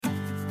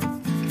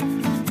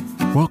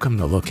Welcome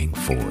to Looking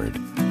Forward,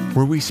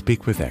 where we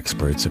speak with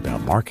experts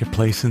about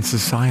marketplace and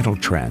societal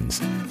trends,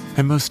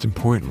 and most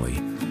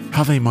importantly,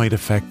 how they might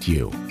affect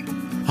you.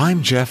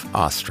 I'm Jeff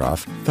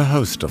Ostroff, the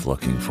host of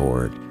Looking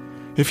Forward.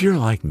 If you're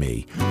like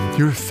me,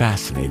 you're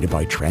fascinated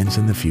by trends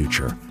in the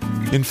future.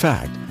 In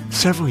fact,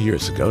 several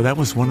years ago, that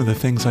was one of the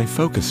things I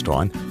focused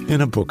on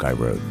in a book I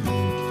wrote.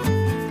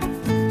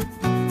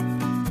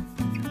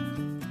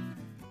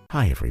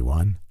 Hi,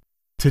 everyone.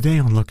 Today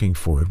on Looking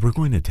Forward, we're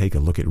going to take a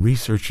look at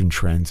research and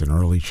trends in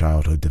early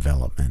childhood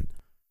development.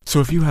 So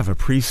if you have a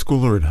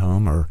preschooler at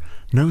home or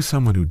know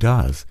someone who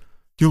does,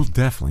 you'll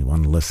definitely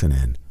want to listen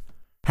in.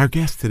 Our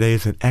guest today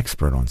is an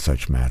expert on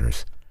such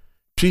matters.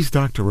 She's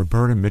Dr.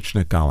 Roberta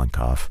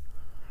Michnik-Galinkoff.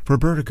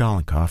 Roberta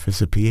Galinkoff is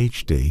a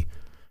Ph.D.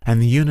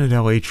 and the Unit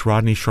L.H.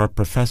 Rodney Sharp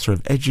Professor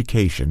of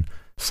Education,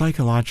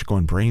 Psychological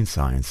and Brain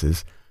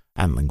Sciences,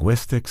 and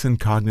Linguistics and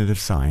Cognitive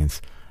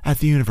Science at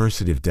the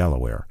University of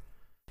Delaware.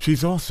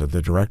 She's also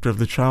the director of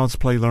the Child's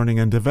Play Learning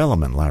and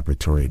Development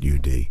Laboratory at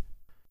UD.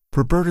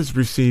 Roberta's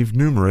received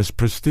numerous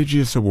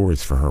prestigious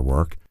awards for her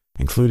work,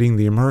 including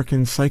the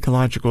American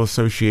Psychological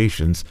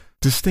Association's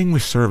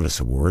Distinguished Service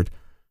Award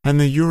and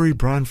the Urie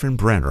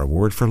Bronfman-Brenner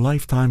Award for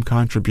Lifetime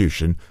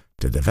Contribution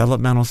to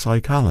Developmental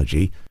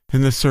Psychology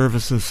in the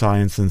Service of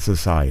Science and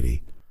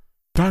Society.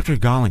 Dr.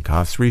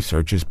 Galinkoff's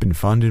research has been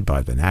funded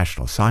by the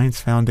National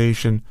Science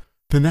Foundation,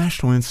 the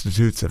National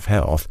Institutes of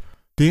Health,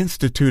 the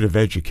Institute of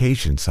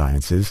Education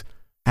Sciences,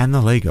 and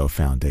the LEGO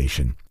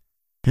Foundation.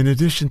 In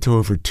addition to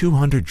over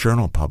 200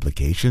 journal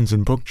publications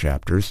and book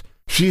chapters,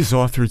 she has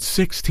authored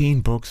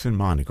 16 books and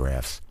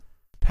monographs.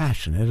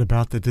 Passionate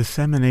about the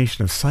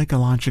dissemination of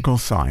psychological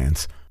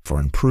science for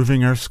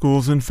improving our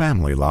schools and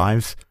family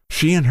lives,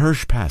 she and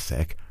Hirsch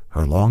Pasek,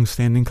 her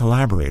long-standing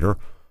collaborator,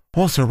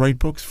 also write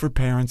books for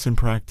parents and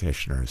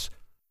practitioners.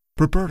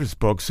 Roberta's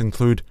books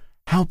include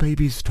How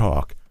Babies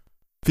Talk,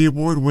 the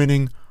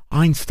award-winning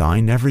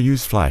Einstein Never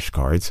Used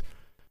Flashcards,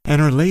 and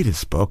her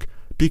latest book,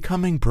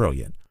 Becoming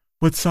Brilliant,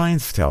 What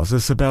Science Tells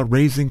Us About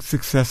Raising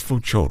Successful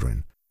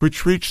Children,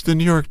 which reached the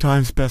New York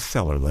Times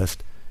bestseller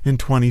list in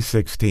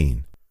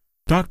 2016.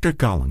 Dr.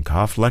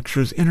 Galinkoff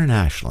lectures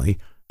internationally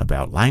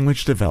about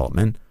language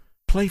development,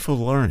 playful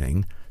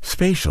learning,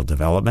 spatial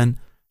development,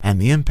 and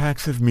the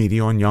impacts of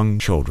media on young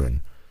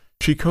children.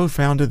 She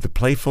co-founded the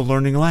Playful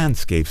Learning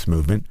Landscapes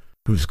movement,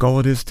 whose goal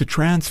it is to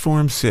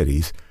transform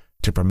cities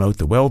to promote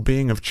the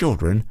well-being of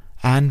children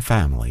and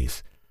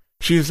families.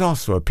 She has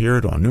also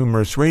appeared on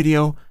numerous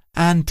radio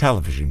and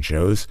television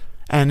shows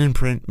and in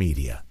print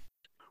media.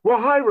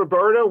 Well, hi,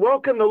 Roberta.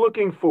 Welcome to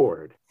Looking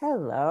Forward.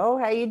 Hello.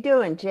 How you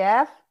doing,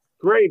 Jeff?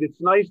 Great. It's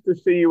nice to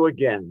see you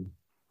again.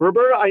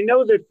 Roberta, I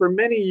know that for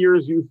many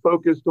years you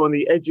focused on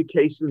the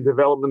education and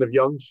development of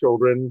young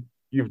children.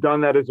 You've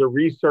done that as a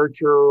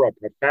researcher, a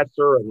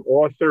professor, an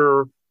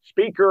author,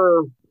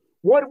 speaker.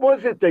 What was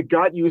it that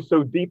got you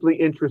so deeply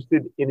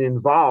interested and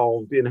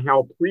involved in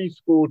how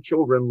preschool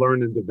children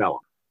learn and develop?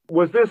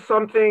 Was this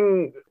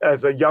something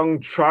as a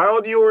young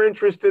child you were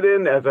interested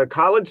in, as a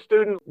college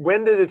student?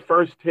 When did it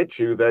first hit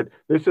you that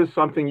this is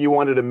something you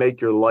wanted to make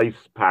your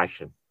life's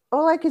passion?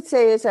 All I could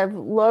say is I've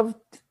loved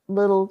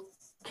little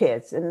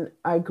kids, and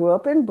I grew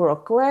up in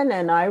Brooklyn,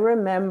 and I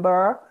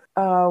remember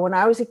when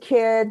I was a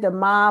kid, the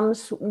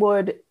moms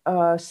would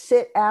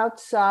sit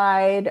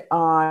outside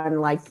on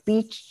like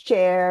beach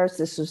chairs.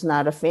 This was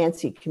not a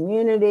fancy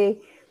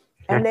community.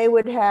 And they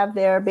would have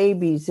their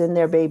babies in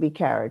their baby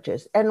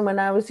carriages. And when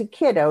I was a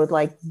kid, I would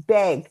like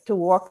beg to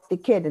walk the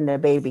kid in the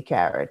baby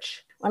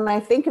carriage. When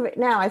I think of it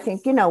now, I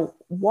think,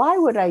 why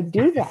would I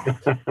do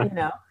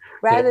that?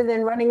 Rather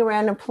than running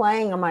around and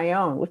playing on my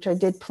own, which I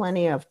did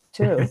plenty of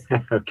too.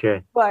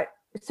 Okay. But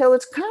so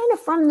it's kind of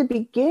from the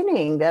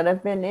beginning that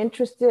I've been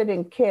interested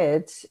in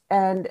kids,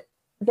 and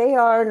they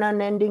are an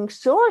unending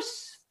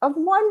source of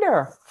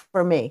wonder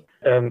for me.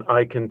 And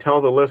I can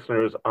tell the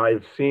listeners,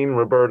 I've seen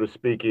Roberta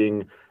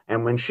speaking,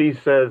 and when she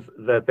says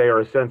that they are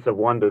a sense of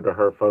wonder to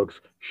her, folks,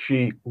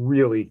 she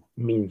really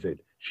means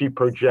it. She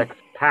projects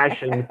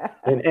passion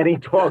in any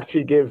talk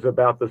she gives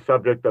about the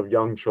subject of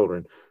young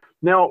children.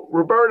 Now,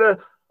 Roberta,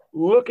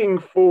 Looking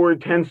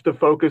Forward tends to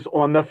focus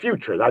on the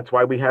future. That's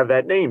why we have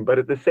that name. But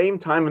at the same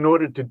time, in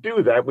order to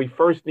do that, we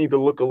first need to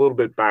look a little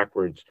bit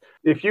backwards.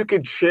 If you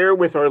could share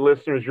with our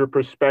listeners your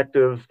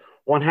perspectives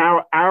on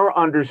how our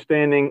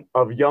understanding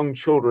of young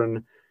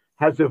children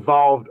has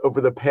evolved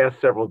over the past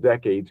several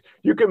decades.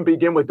 You can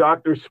begin with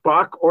Dr.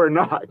 Spock or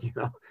not,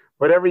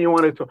 whatever you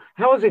want to.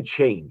 How has it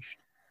changed?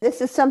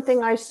 This is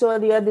something I saw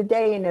the other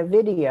day in a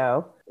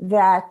video,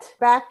 that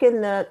back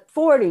in the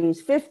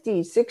 40s,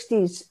 50s,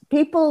 60s,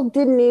 people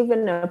didn't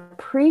even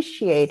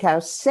appreciate how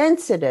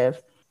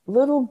sensitive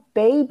little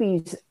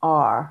babies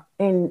are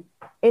in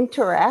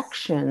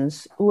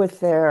interactions with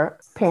their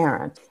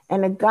parents.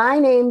 And a guy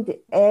named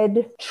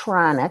Ed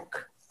Tronick,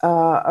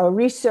 a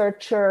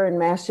researcher in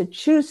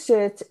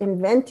Massachusetts,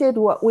 invented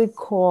what we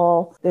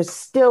call the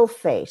still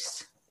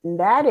face. And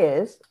that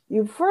is,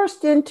 you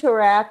first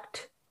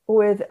interact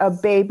with a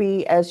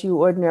baby as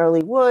you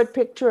ordinarily would.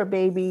 Picture a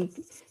baby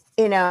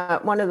in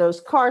one of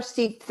those car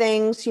seat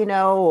things,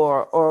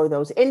 or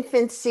those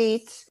infant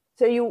seats.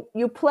 So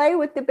you play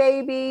with the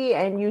baby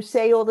and you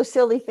say all the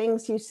silly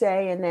things you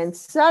say, and then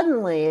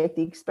suddenly, at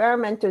the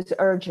experimenter's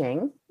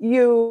urging,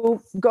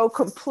 you go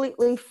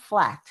completely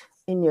flat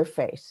in your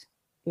face.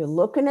 You're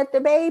looking at the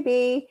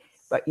baby,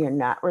 but you're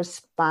not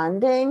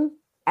responding,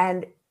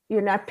 and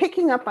you're not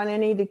picking up on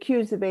any of the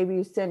cues the baby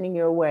is sending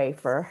your way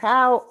for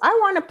how I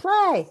want to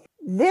play.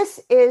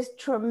 This is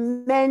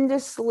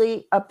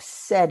tremendously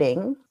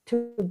upsetting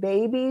to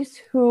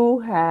babies who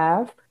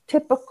have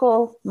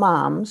typical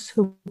moms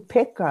who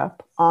pick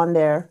up on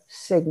their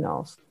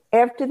signals.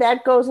 After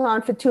that goes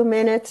on for 2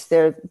 minutes,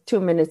 they're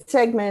 2-minute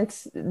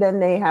segments. Then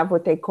they have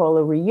what they call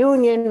a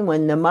reunion,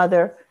 when the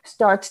mother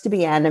starts to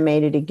be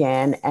animated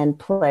again and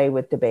play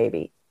with the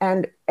baby.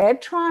 And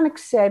Ed Tronick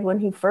said when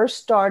he first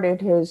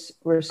started his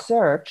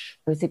research,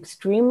 it was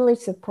extremely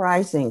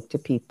surprising to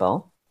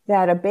people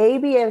that a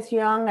baby as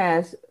young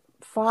as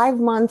 5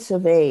 months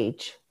of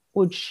age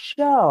would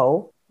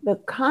show the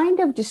kind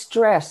of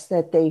distress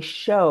that they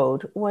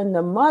showed when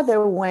the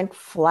mother went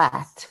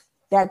flat,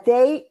 that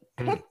they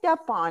picked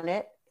up on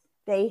it,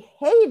 they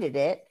hated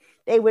it,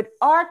 they would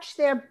arch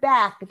their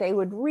back, they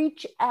would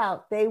reach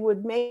out, they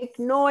would make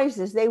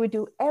noises, they would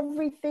do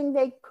everything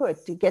they could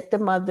to get the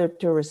mother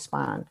to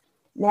respond.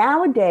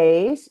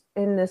 Nowadays,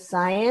 in the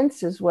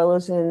science as well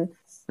as in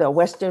the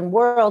Western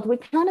world, we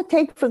kind of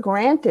take for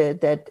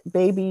granted that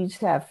babies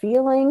have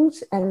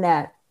feelings and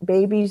that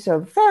babies are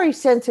very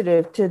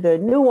sensitive to the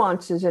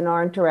nuances in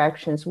our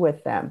interactions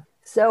with them.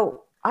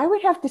 So I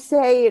would have to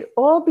say it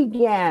all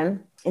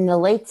began in the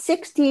late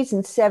 60s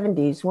and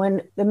 70s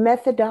when the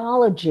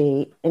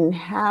methodology in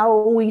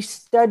how we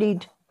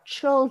studied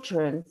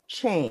children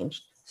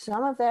changed.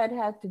 Some of that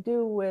had to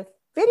do with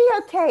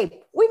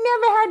videotape. We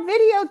never had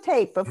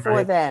videotape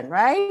before then,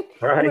 right?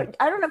 Right.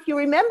 I don't know if you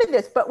remember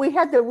this, but we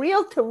had the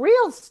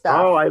reel-to-reel stuff.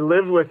 Oh, I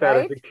lived with that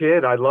as a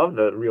kid. I love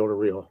the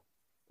reel-to-reel.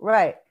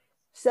 Right.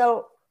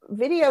 So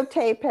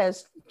videotape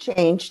has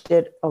changed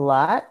it a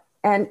lot,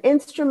 and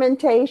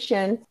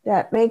instrumentation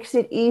that makes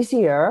it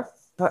easier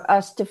for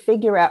us to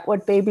figure out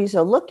what babies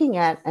are looking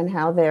at and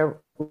how they're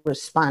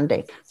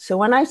responding. So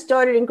when I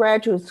started in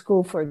graduate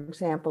school, for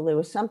example, there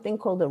was something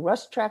called a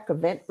Rustrack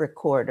event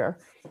recorder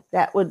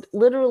that would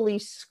literally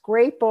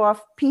scrape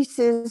off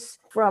pieces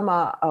from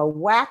a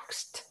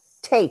waxed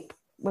tape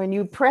when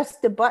you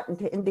pressed the button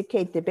to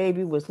indicate the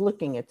baby was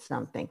looking at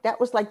something. That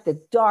was like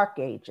the dark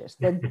ages,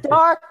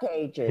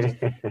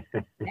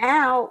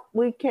 Now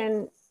we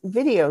can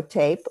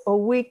videotape,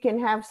 or we can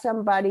have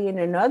somebody in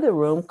another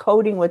room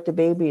coding what the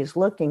baby is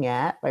looking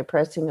at by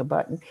pressing a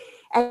button.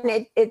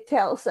 And it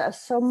tells us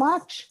so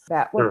much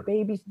about what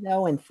babies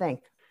know and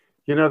think.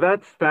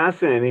 That's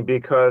fascinating,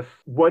 because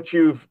what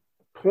you've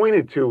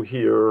pointed to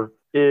here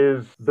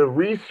is the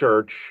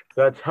research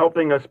that's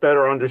helping us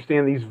better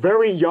understand these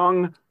very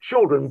young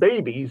children,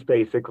 babies,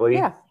 basically.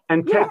 Yeah.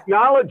 And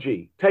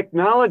technology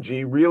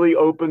really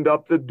opened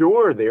up the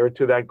door there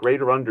to that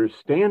greater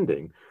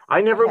understanding. I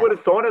never would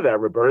have thought of that,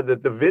 Roberta,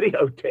 that the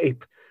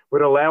videotape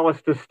would allow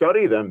us to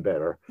study them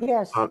better.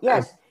 Yes,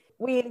 yes.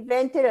 We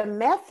invented a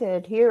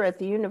method here at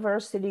the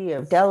University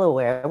of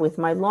Delaware with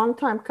my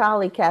longtime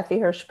colleague, Kathy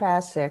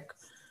Hirsch-Pasek,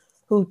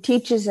 who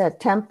teaches at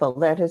Temple,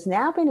 that has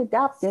now been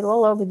adopted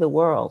all over the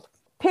world.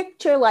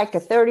 Picture like a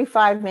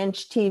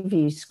 35-inch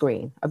TV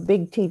screen, a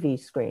big TV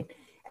screen,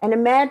 and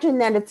imagine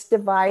that it's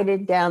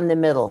divided down the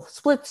middle,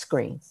 split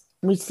screen.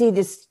 We see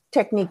this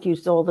technique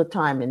used all the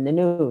time in the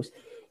news.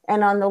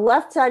 And on the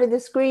left side of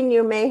the screen,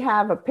 you may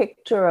have a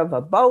picture of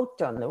a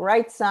boat. On the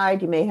right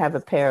side, you may have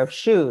a pair of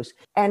shoes.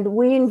 And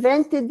we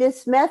invented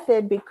this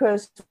method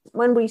because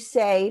when we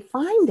say,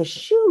 find the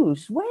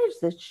shoes, where's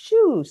the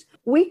shoes?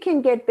 We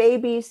can get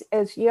babies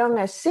as young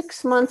as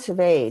 6 months of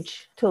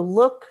age to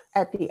look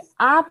at the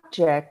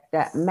object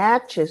that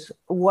matches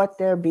what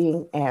they're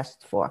being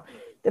asked for.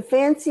 The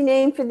fancy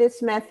name for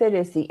this method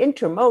is the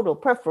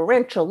intermodal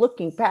preferential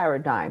looking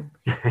paradigm.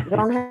 You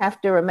don't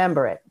have to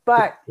remember it,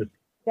 but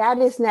that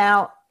is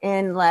now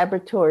in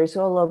laboratories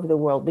all over the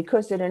world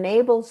because it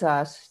enables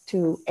us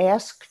to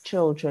ask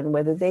children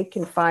whether they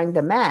can find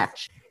the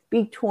match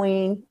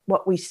between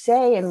what we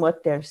say and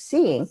what they're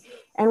seeing.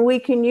 And we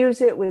can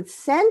use it with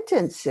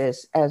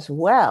sentences as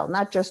well,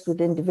 not just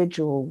with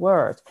individual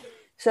words.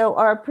 So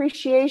our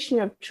appreciation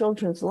of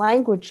children's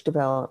language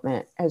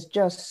development has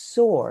just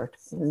soared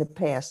in the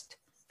past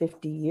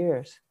 50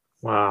 years.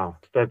 Wow,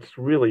 that's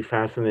really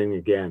fascinating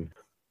again.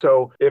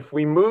 So if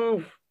we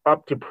move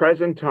up to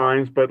present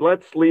times, but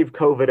let's leave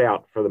COVID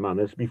out for the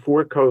moment. It's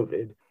before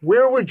COVID.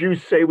 Where would you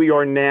say we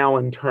are now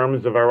in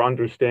terms of our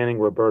understanding,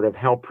 Roberta, of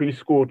how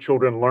preschool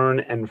children learn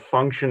and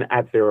function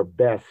at their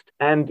best?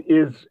 And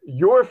is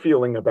your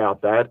feeling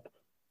about that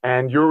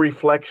and your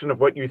reflection of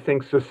what you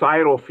think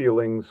societal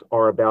feelings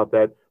are about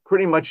that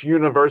pretty much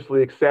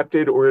universally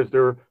accepted, or is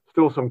there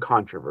still some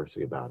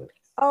controversy about it?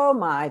 Oh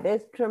my,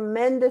 there's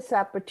tremendous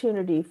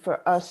opportunity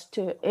for us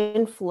to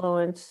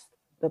influence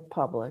the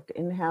public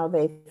in how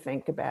they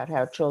think about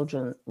how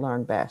children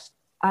learn best.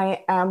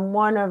 I am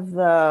one of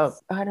the,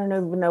 I don't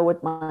even know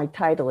what my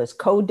title is,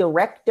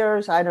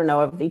 co-directors, I don't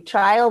know, of the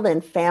Child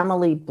and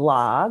Family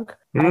blog.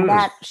 And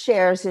that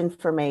shares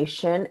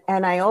information.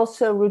 And I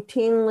also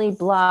routinely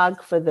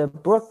blog for the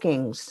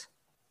Brookings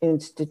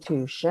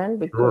Institution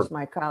because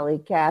my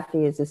colleague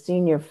Kathy is a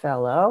senior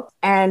fellow.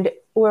 And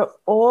we're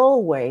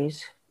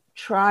always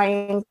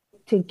trying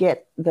to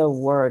get the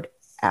word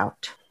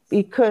out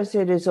because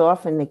it is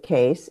often the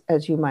case,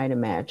 as you might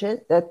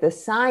imagine, that the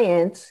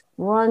science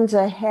runs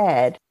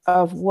ahead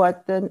of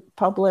what the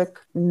public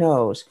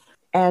knows.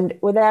 And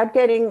without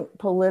getting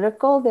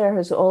political, there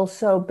has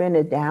also been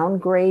a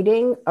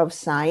downgrading of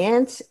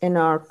science in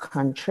our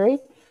country,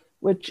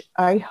 which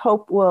I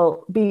hope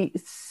will be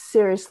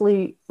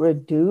seriously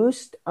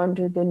reduced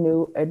under the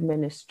new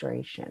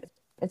administration.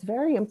 It's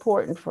very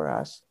important for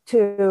us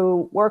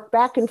to work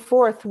back and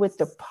forth with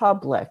the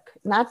public,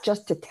 not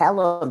just to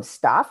tell them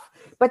stuff,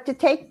 but to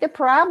take the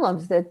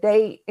problems that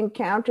they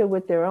encounter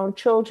with their own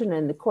children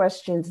and the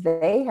questions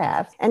they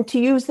have, and to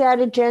use that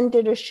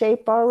agenda to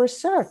shape our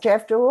research.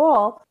 After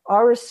all,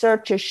 our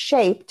research is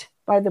shaped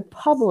by the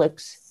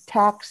public's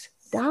tax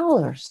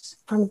dollars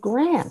from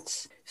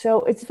grants.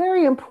 So it's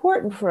very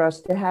important for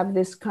us to have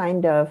this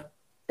kind of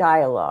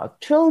dialogue.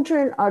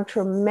 Children are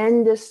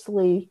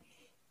tremendously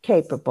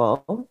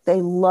capable.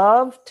 They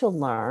love to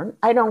learn.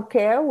 I don't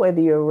care whether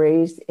you're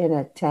raised in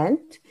a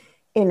tent,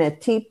 in a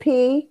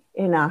teepee,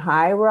 in a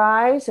high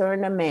rise, or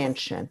in a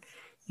mansion.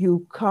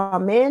 You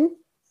come in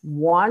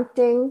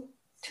wanting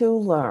to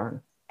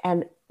learn.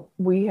 And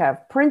we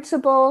have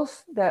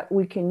principles that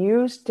we can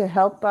use to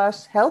help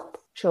us help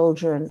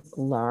children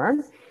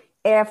learn.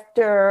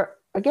 After,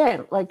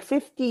 again, like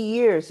 50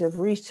 years of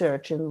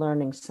research in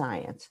learning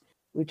science,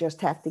 we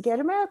just have to get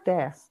them out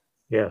there.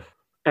 Yes.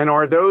 And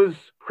are those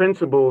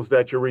principles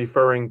that you're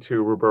referring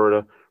to,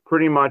 Roberta,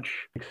 pretty much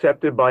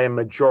accepted by a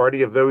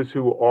majority of those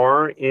who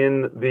are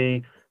in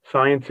the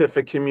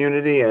scientific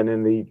community and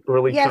in the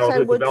early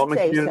childhood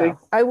development community?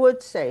 I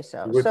would say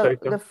so. So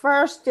the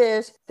first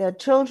is that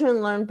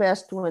children learn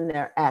best when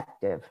they're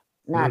active,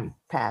 not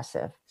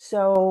passive.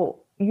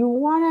 So you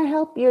want to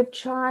help your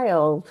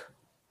child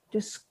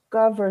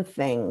discover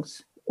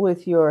things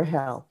with your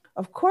help.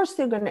 Of course,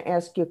 they're going to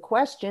ask you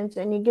questions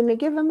and you're going to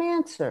give them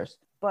answers.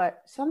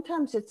 But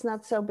sometimes it's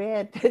not so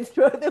bad to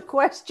throw the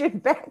question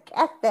back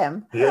at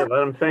them. Yeah, let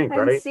them think,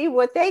 and right? See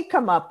what they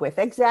come up with.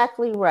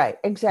 Exactly right.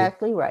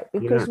 Exactly right.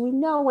 Because we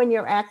know when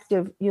you're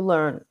active, you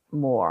learn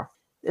more.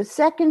 The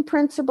second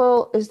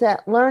principle is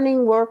that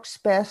learning works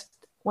best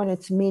when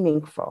it's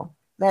meaningful.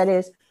 That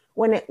is,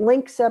 when it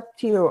links up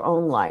to your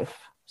own life.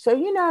 So,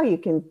 you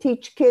can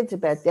teach kids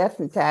about death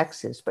and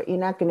taxes, but you're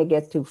not going to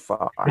get too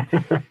far.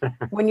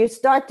 When you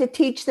start to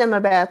teach them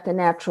about the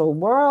natural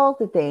world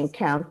that they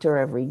encounter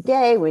every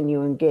day, when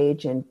you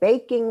engage in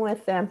baking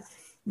with them,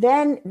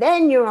 then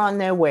you're on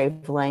their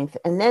wavelength,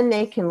 and then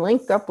they can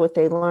link up what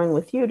they learn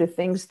with you to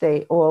things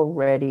they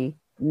already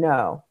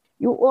know.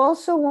 You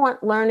also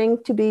want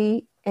learning to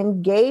be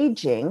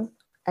engaging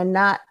and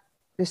not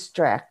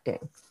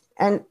distracting.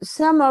 And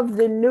some of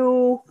the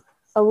new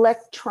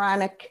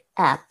electronic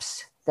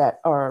apps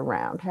that are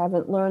around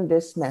haven't learned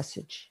this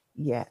message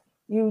yet.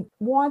 You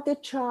want the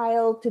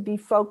child to be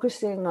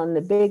focusing on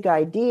the big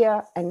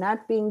idea and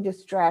not being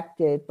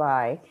distracted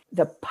by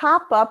the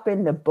pop-up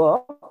in the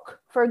book.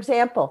 For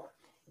example,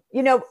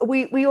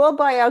 we all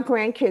buy our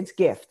grandkids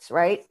gifts,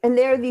 right? And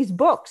there are these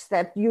books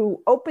that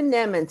you open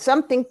them and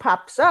something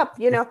pops up.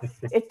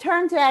 It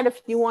turns out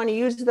if you want to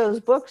use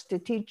those books to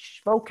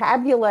teach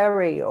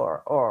vocabulary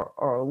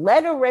or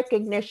letter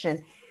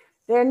recognition,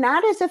 they're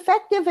not as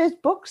effective as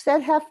books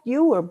that have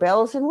fewer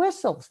bells and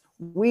whistles.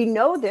 We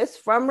know this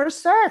from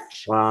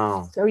research.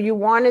 Wow. So you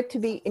want it to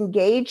be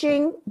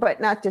engaging, but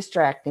not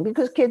distracting,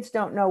 because kids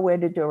don't know where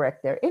to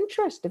direct their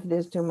interest if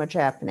there's too much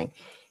happening.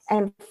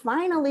 And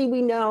finally,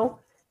 we know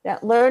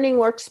that learning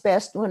works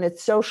best when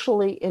it's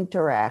socially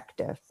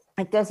interactive.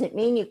 It doesn't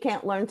mean you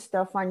can't learn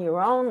stuff on your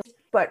own,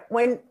 but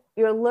when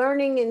you're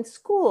learning in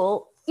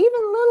school,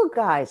 even little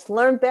guys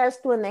learn best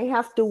when they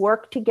have to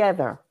work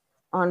together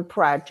on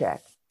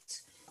projects.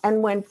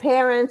 And when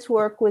parents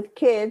work with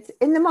kids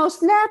in the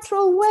most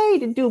natural way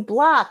to do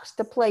blocks,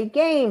 to play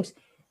games,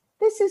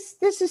 this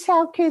is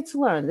how kids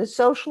learn. The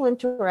social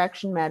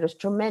interaction matters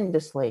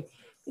tremendously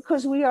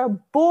because we are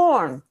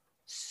born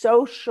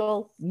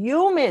social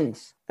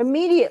humans.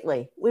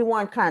 Immediately, we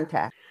want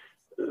contact.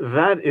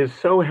 That is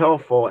so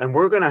helpful. And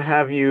we're going to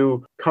have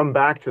you come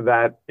back to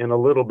that in a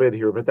little bit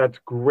here, but that's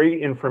great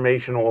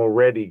information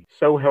already.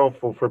 So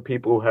helpful for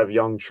people who have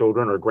young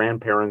children or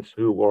grandparents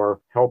who are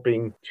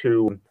helping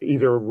to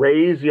either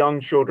raise young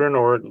children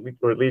or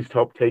at least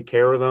help take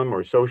care of them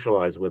or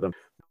socialize with them.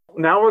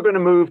 Now we're going to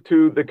move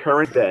to the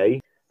current day.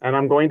 And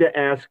I'm going to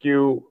ask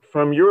you,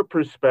 from your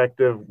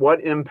perspective,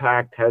 what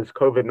impact has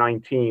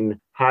COVID-19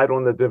 had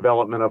on the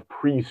development of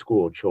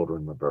preschool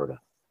children, Roberta?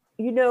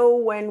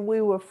 When we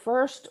were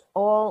first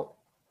all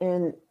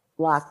in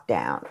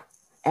lockdown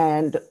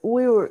and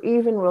we were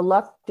even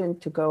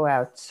reluctant to go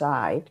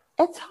outside,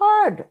 it's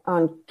hard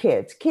on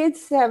kids.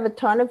 Kids have a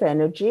ton of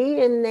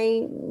energy and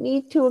they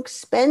need to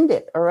expend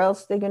it or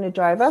else they're going to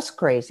drive us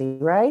crazy,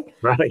 right?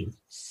 Right.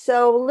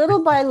 So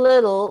little by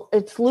little,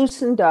 it's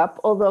loosened up,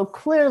 although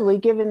clearly,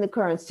 given the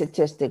current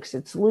statistics,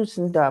 it's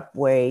loosened up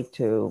way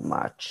too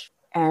much.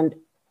 And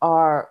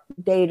our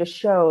data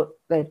show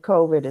that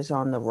COVID is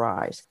on the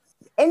rise.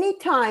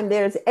 Anytime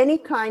there's any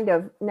kind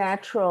of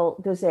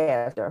natural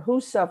disaster, who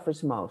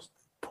suffers most?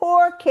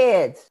 Poor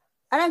kids.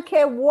 I don't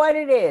care what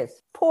it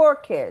is. Poor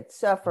kids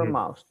suffer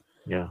most.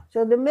 Yeah.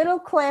 So the middle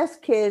class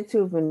kids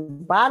who've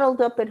been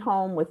bottled up at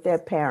home with their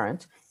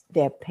parents,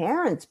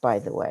 by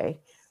the way,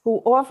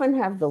 who often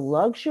have the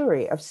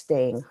luxury of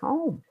staying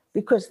home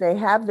because they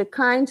have the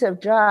kinds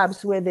of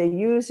jobs where they're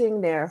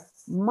using their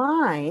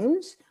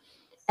minds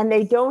and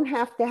they don't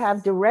have to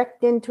have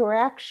direct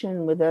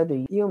interaction with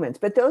other humans.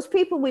 But those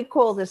people we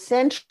call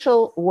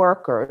essential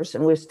workers,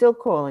 and we're still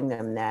calling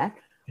them that,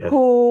 yes,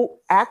 who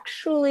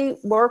actually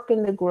work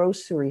in the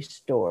grocery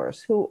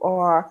stores, who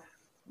are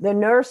the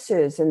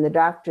nurses in the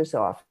doctor's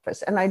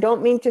office. And I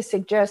don't mean to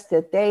suggest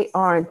that they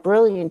aren't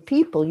brilliant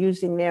people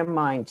using their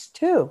minds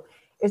too.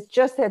 It's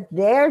just that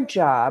their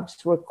jobs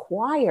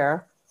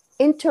require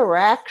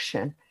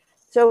interaction.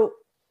 So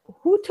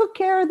who took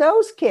care of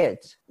those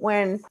kids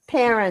when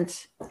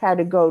parents had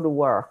to go to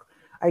work?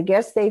 I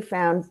guess they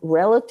found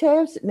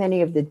relatives.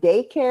 Many of the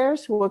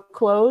daycares were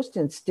closed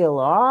and still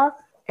are.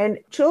 And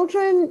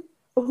children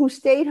who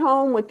stayed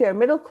home with their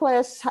middle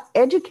class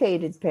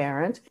educated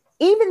parents,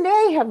 even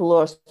they have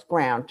lost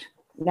ground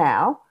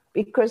now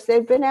because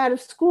they've been out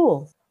of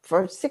school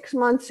for 6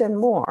 months and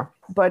more.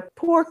 But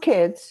poor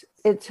kids,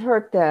 it's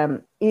hurt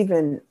them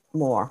even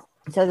more.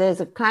 So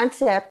there's a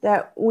concept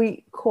that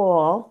we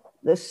call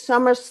the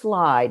summer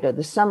slide or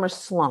the summer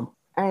slump.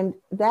 And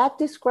that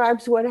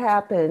describes what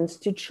happens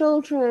to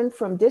children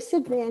from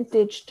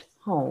disadvantaged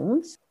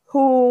homes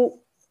who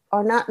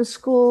are not in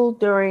school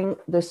during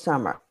the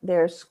summer.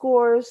 Their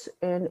scores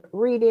in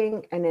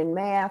reading and in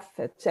math,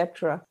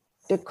 etc.,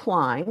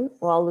 decline,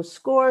 while the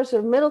scores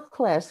of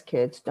middle-class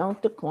kids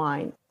don't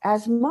decline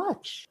as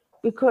much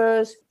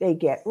because they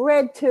get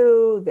read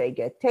to, they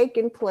get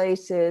taken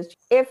places.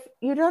 If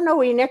you don't know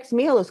where your next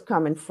meal is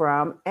coming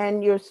from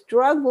and you're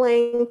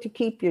struggling to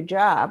keep your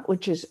job,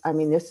 which is,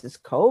 this is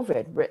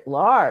COVID writ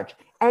large,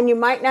 and you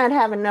might not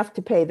have enough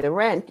to pay the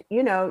rent,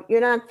 you're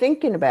not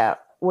thinking about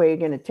where you're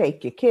going to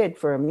take your kid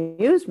for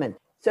amusement.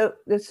 So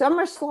the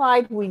summer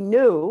slide, we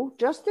knew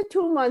just the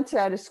 2 months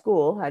out of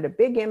school had a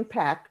big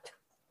impact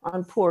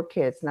on poor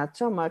kids, not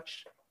so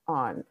much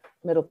on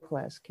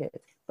middle-class kids.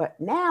 But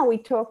now we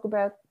talk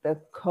about the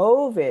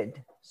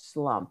COVID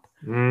slump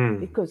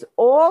because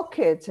all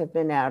kids have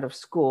been out of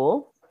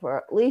school for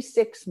at least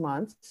 6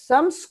 months.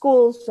 Some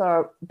schools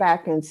are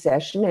back in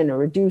session in a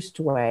reduced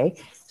way.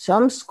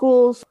 Some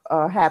schools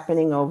are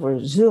happening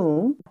over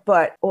Zoom,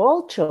 but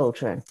all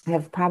children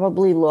have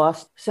probably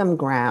lost some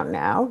ground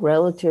now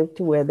relative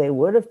to where they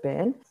would have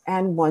been.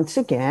 And once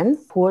again,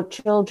 poor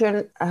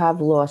children have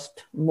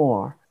lost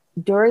more.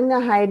 During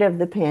the height of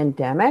the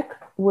pandemic,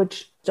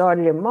 which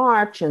started in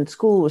March and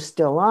school was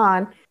still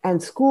on,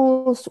 and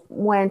schools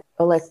went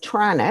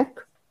electronic,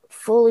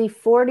 fully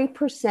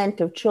 40%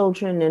 of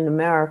children in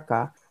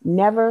America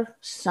never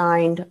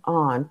signed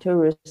on to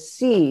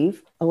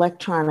receive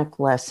electronic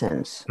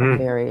lessons of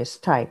various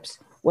types.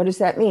 What does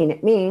that mean?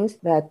 It means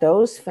that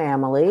those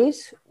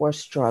families were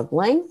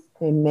struggling.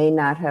 They may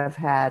not have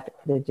had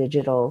the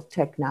digital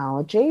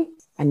technology.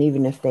 And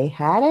even if they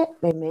had it,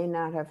 they may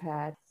not have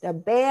had the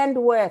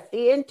bandwidth,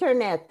 the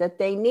internet that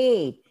they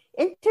need.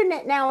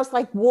 Internet now is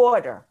like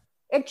water.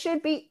 It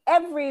should be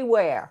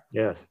everywhere.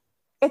 Yes.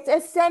 It's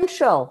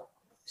essential.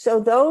 So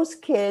those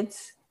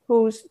kids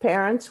whose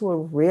parents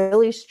were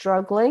really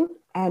struggling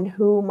and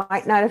who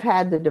might not have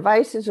had the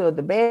devices or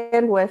the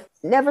bandwidth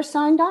never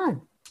signed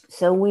on.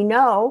 So we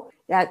know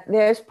that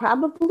there's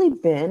probably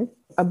been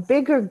a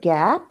bigger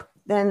gap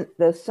than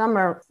the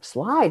summer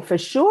slide for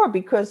sure,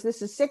 because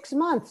this is 6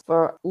 months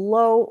for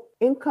low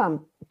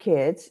income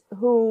kids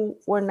who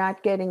were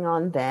not getting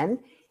on then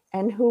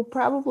and who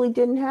probably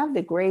didn't have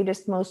the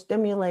greatest, most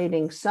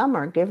stimulating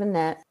summer, given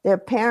that their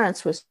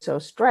parents were so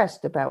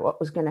stressed about what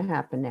was going to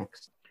happen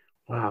next.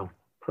 Wow.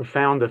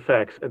 Profound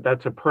effects.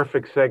 That's a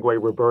perfect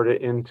segue,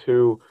 Roberta,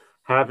 into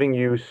having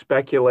you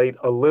speculate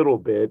a little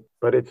bit,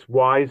 but it's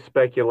wise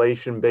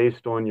speculation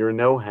based on your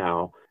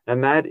know-how.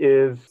 And that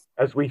is,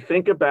 as we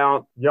think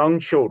about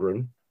young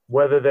children,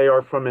 whether they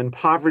are from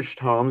impoverished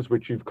homes,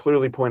 which you've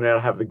clearly pointed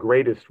out have the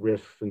greatest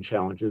risks and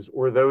challenges,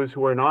 or those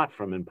who are not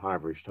from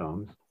impoverished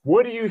homes,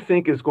 what do you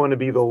think is going to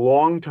be the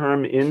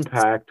long-term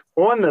impact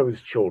on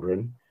those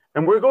children?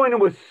 And we're going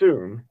to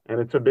assume, and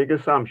it's a big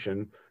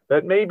assumption,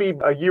 that maybe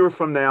a year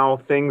from now,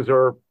 things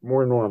are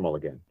more normal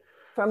again.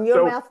 From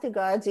your mouth to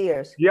God's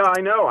ears. Yeah,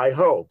 I know. I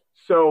hope.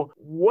 So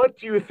what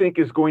do you think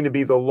is going to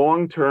be the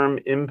long-term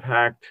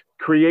impact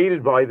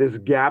created by this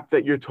gap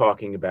that you're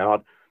talking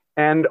about?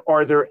 And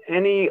are there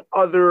any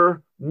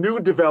other new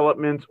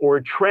developments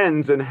or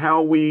trends in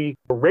how we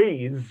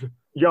raise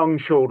young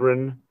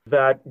children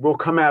that will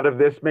come out of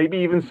this, maybe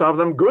even some of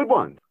them good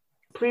ones?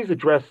 Please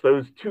address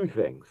those two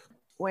things.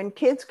 When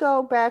kids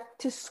go back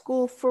to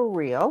school for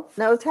real,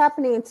 now it's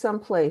happening in some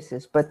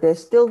places, but they're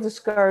still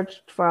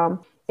discouraged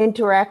from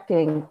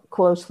interacting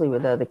closely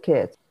with other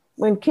kids.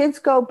 When kids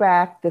go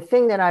back, the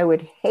thing that I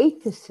would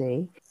hate to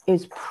see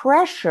is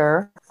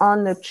pressure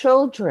on the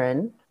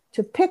children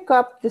to pick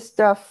up the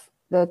stuff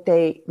that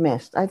they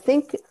missed. I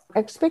think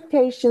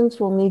expectations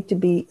will need to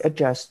be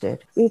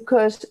adjusted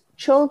because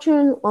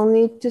children will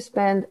need to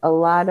spend a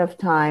lot of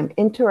time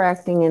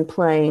interacting and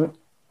playing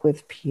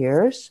with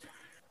peers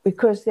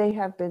because they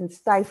have been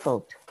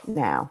stifled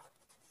now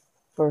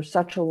for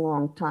such a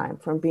long time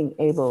from being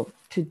able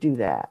to do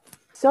that.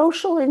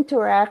 Social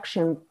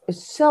interaction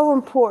is so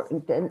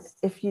important. And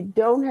if you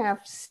don't have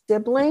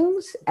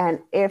siblings and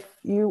if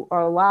you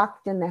are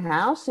locked in the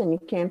house and you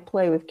can't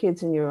play with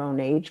kids in your own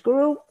age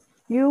group,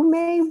 you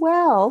may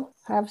well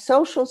have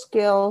social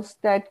skills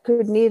that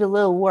could need a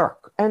little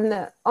work. And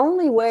the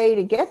only way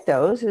to get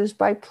those is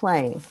by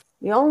playing.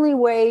 The only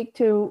way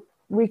to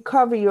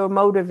recover your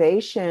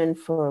motivation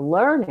for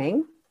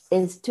learning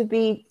is to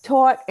be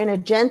taught in a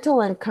gentle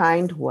and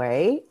kind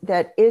way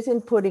that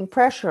isn't putting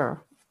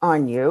pressure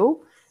on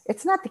you.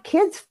 It's not the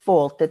kid's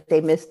fault that they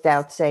missed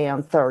out, say,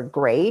 on third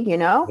grade, you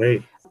know?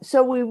 Right.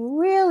 So we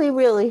really,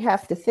 really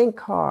have to think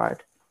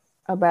hard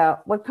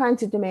about what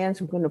kinds of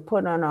demands we're going to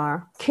put on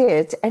our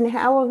kids and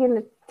how we're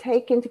going to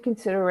take into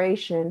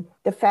consideration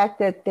the fact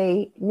that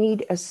they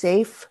need a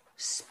safe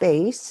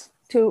space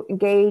to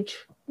engage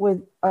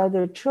with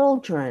other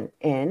children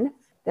in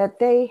that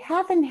they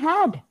haven't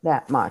had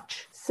that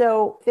much.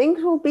 So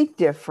things will be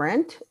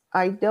different.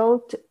 I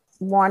don't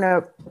want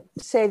to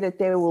say that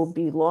there will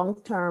be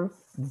long-term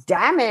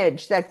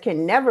damage that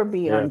can never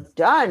be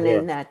undone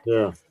and that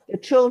the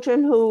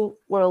children who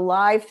were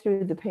alive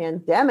through the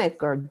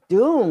pandemic are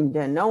doomed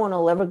and no one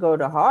will ever go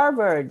to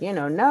Harvard. You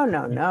know,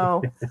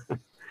 no.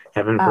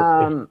 Heaven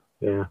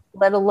forbid.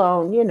 Let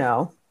alone, you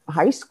know,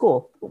 high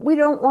school. We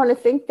don't want to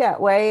think that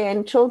way,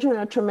 and children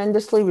are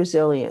tremendously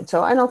resilient.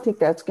 So I don't think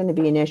that's going to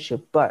be an issue,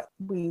 but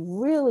we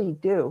really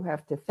do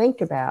have to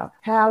think about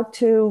how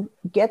to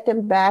get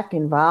them back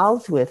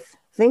involved with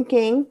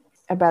thinking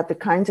about the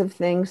kinds of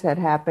things that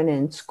happen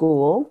in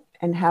school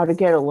and how to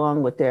get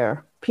along with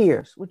their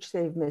peers, which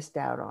they've missed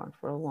out on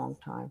for a long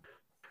time.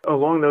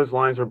 Along those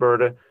lines,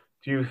 Roberta,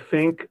 do you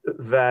think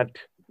that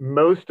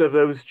most of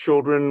those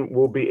children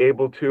will be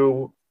able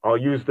to, I'll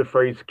use the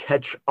phrase,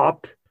 catch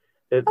up?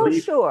 At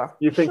least, sure.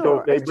 You think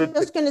sure. They it's would,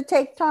 just going to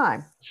take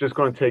time. It's just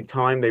going to take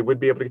time. They would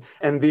be able to.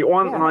 And the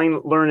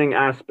online learning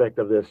aspect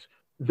of this,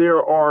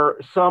 there are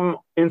some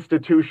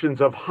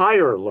institutions of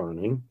higher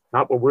learning,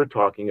 not what we're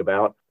talking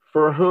about,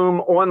 for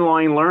whom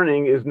online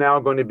learning is now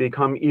going to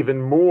become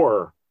even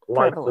more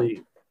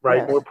likely,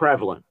 right? More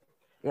prevalent.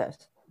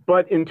 Yes.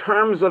 But in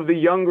terms of the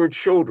younger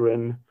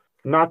children,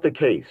 not the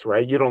case,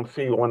 right? You don't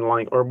see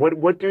online, or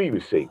what do you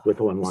see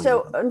with online?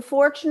 So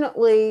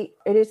unfortunately,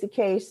 it is the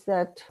case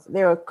that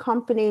there are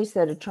companies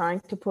that are trying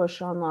to push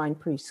online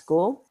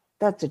preschool.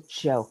 That's a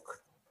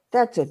joke.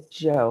 That's a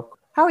joke.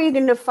 How are you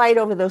going to fight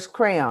over those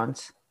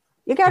crayons?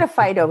 You got to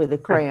fight over the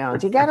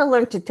crayons. You got to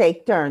learn to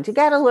take turns. You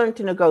got to learn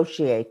to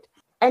negotiate.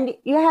 And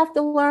you have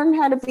to learn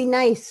how to be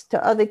nice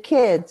to other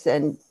kids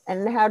and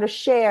how to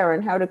share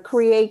and how to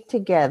create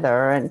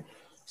together. And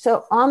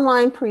so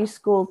online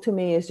preschool to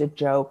me is a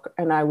joke,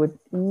 and I would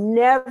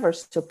never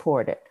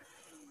support it.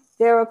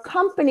 There are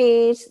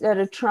companies that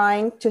are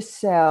trying to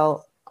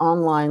sell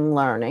online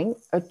learning.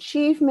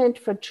 Achievement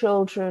for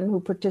children who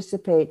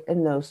participate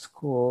in those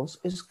schools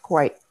is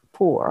quite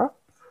poor.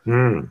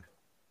 And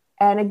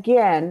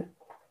again,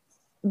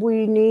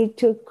 we need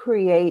to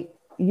create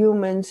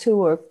humans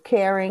who are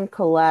caring,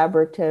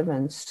 collaborative,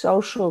 and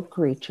social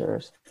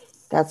creatures.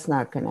 That's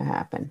not going to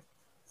happen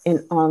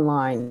in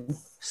online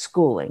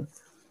schooling.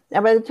 Now,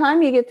 by the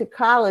time you get to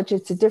college,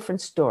 it's a different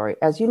story.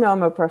 As you know,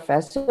 I'm a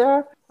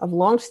professor of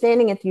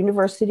longstanding at the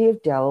University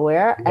of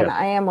Delaware, and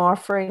I am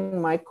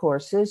offering my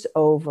courses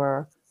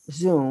over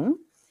Zoom.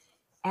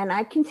 And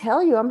I can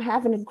tell you, I'm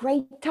having a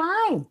great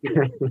time.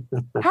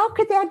 How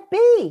could that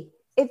be?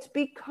 It's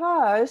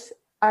because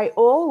I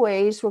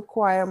always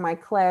require my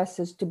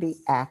classes to be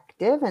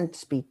active and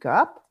speak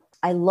up.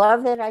 I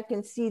love that I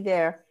can see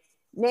their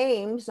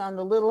names on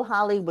the little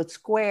Hollywood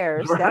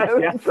squares that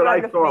are in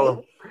front of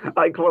me.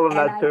 I call them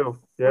that too.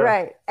 Yeah.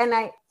 Right. And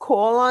I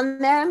call on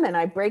them and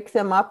I break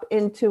them up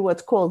into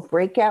what's called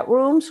breakout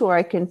rooms where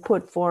I can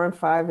put 4 and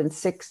 5 and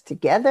 6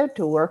 together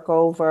to work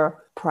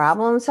over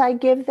problems I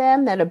give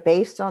them that are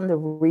based on the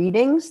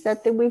readings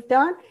that we've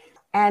done.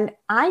 And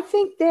I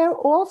think they're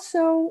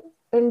also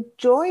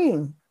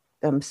enjoying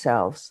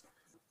themselves.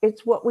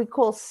 It's what we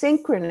call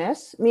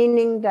synchronous,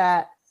 meaning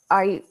that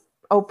I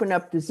open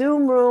up the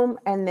Zoom room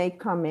and they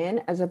come in,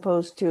 as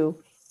opposed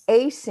to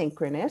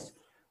asynchronous,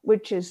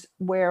 which is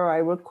where I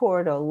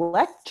record a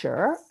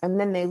lecture and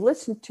then they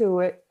listen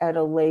to it at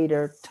a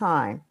later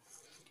time.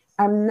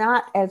 I'm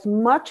not as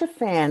much a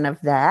fan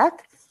of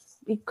that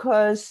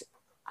because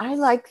I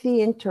like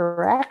the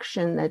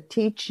interaction that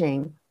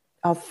teaching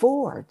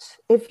affords.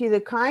 If you're the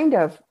kind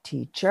of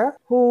teacher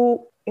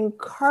who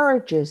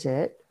encourages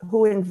it,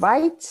 who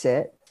invites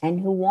it, and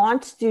who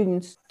wants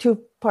students to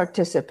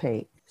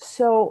participate.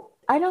 So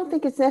I don't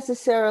think it's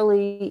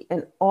necessarily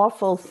an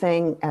awful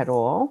thing at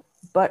all,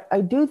 but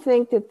I do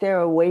think that there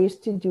are ways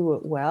to do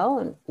it well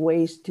and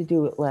ways to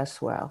do it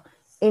less well.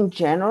 In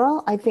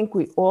general, I think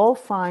we all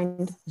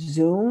find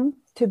Zoom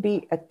to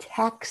be a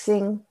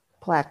taxing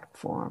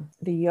platform.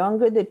 The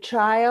younger the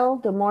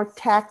child, the more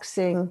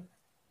taxing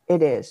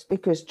it is,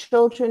 because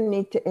children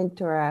need to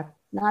interact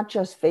not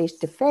just face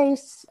to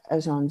face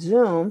as on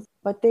Zoom,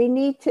 but they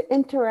need to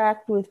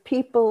interact with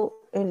people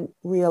in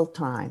real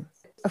time.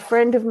 A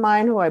friend of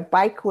mine who I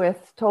bike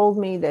with told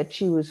me that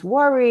she was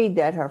worried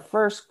that her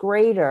first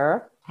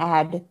grader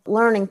had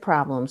learning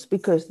problems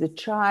because the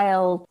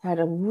child had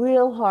a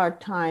real hard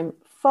time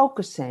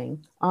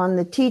focusing on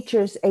the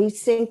teacher's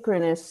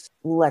asynchronous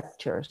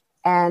lectures.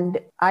 And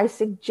I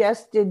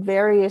suggested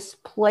various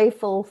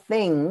playful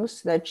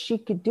things that she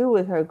could do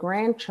with her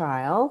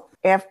grandchild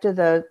after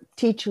the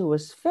teacher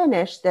was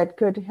finished that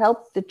could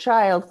help the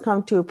child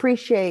come to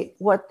appreciate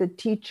what the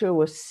teacher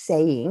was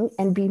saying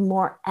and be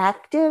more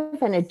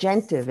active and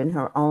attentive in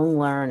her own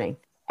learning.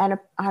 And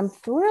I'm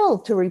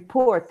thrilled to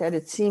report that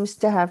it seems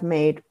to have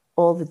made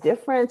all the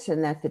difference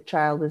and that the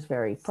child is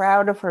very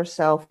proud of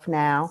herself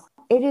now.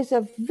 It is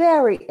and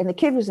the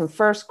kid was in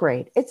first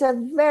grade, it's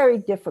a very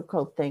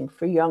difficult thing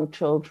for young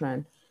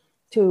children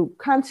to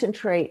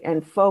concentrate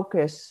and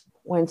focus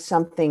when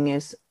something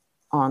is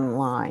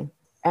online.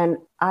 And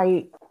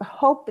I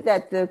hope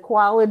that the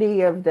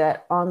quality of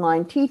that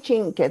online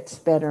teaching gets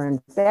better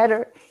and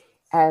better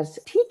as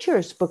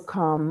teachers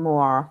become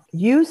more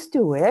used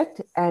to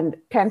it and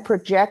can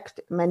project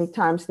many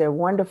times their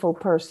wonderful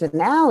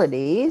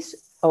personalities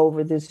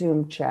over the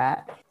Zoom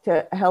chat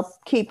to help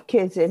keep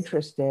kids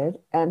interested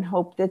and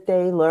hope that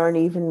they learn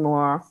even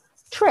more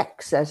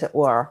tricks, as it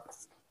were,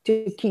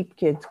 to keep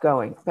kids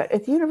going. But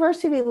at the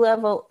university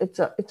level, it's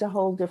a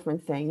whole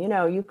different thing. You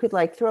know, you could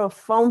like throw a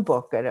phone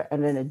book at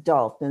an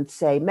adult and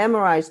say,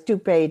 memorize 2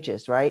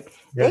 pages, right?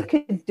 Yeah. They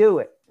could do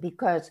it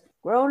because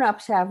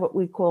grown-ups have what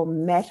we call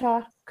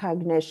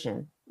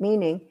metacognition,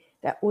 meaning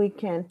that we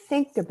can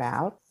think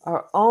about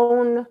our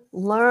own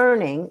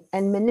learning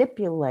and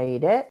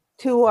manipulate it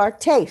to our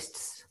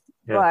tastes.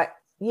 Yeah. But,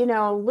 you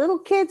know, little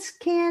kids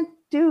can't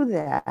do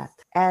that.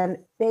 And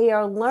they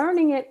are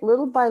learning it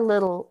little by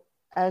little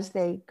as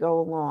they go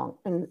along.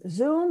 And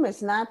Zoom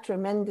is not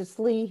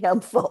tremendously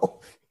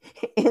helpful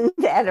in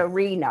that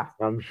arena.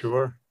 I'm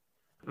sure.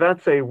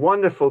 That's a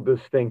wonderful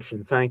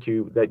distinction, thank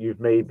you, that you've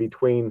made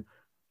between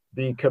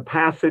the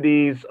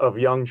capacities of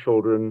young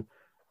children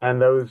and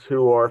those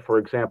who are, for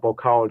example,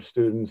 college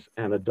students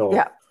and adults.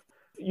 Yeah.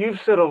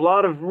 You've said a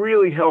lot of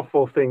really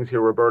helpful things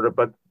here, Roberta,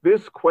 but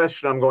this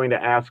question I'm going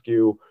to ask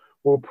you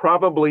will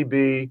probably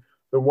be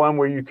the one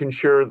where you can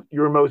share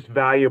your most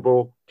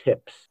valuable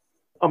tips.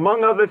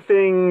 Among other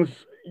things,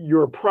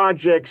 your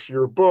projects,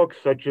 your books,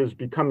 such as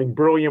Becoming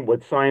Brilliant,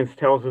 What Science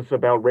Tells Us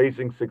About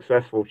Raising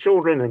Successful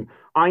Children, and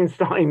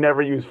Einstein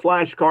Never Used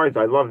Flashcards,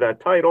 I love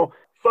that title,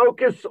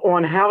 focus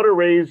on how to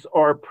raise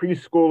our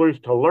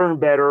preschoolers to learn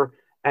better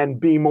and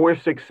be more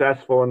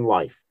successful in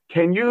life.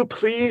 Can you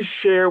please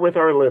share with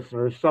our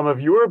listeners some of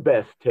your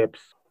best tips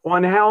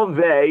on how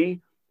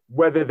they,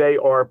 whether they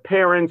are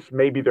parents,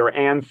 maybe their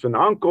aunts and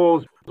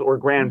uncles or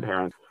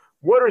grandparents,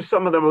 what are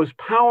some of the most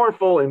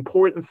powerful,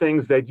 important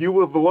things that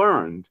you have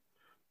learned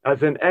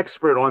as an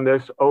expert on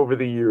this over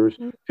the years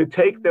to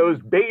take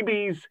those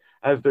babies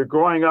as they're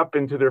growing up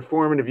into their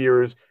formative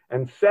years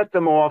and set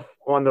them off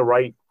on the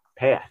right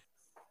path?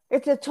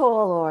 It's a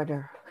tall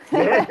order.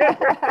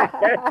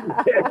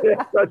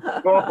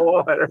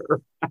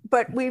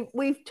 But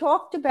we've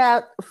talked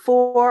about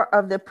 4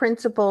 of the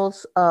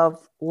principles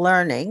of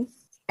learning,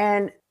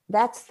 and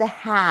that's the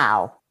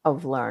how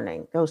of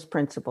learning, those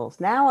principles.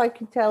 Now I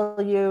can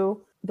tell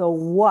you the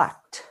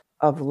what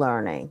of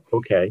learning.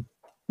 Okay.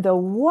 The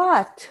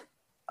what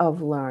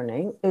of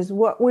learning is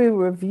what we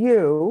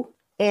review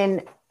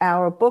in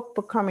our book,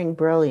 Becoming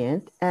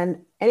Brilliant,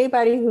 and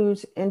anybody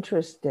who's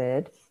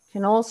interested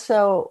can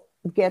also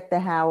get the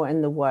how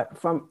and the what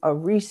from a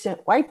recent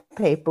white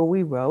paper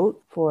we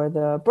wrote for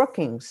the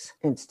Brookings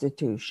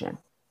Institution.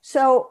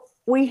 So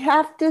we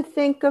have to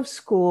think of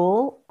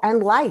school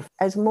and life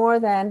as more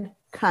than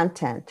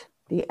content.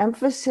 The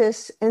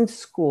emphasis in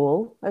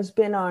school has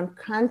been on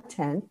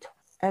content,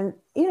 and,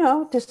 you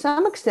know, to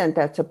some extent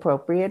that's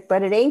appropriate,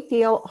 but it ain't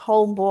the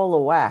whole ball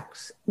of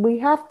wax. We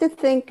have to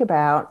think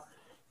about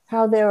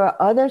how there are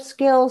other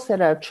skills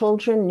that our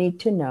children need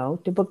to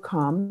know to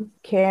become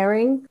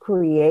caring,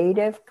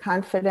 creative,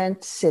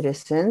 confident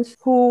citizens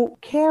who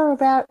care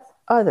about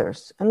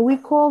others. And we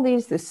call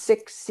these the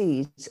 6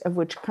 C's, of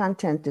which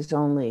content is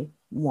only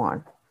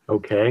one.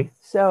 Okay.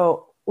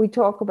 So we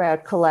talk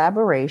about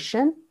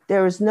collaboration.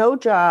 There is no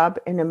job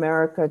in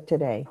America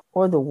today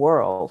or the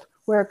world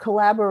where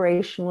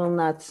collaboration will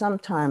not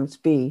sometimes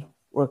be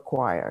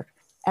required.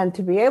 And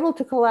to be able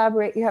to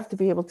collaborate, you have to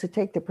be able to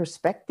take the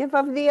perspective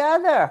of the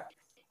other.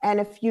 And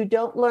if you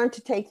don't learn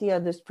to take the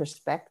other's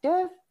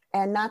perspective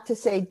and not to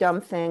say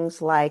dumb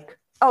things like,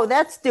 oh,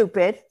 that's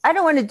stupid. I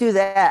don't want to do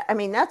that. I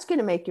mean, that's going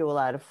to make you a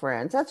lot of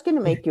friends. That's going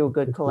to make you a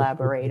good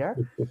collaborator.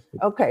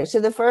 Okay, so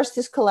the first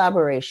is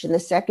collaboration. The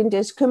second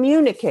is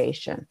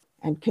communication.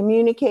 And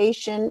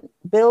communication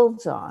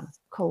builds on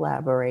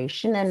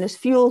collaboration and is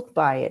fueled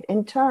by it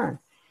in turn.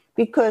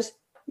 Because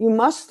you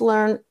must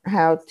learn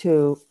how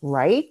to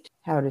write,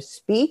 how to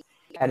speak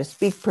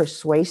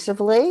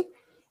persuasively,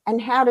 and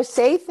how to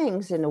say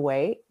things in a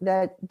way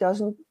that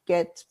doesn't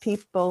get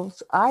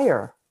people's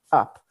ire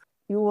up.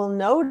 You will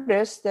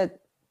notice that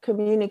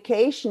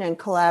communication and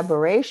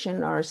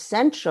collaboration are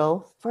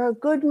essential for a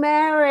good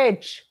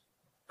marriage,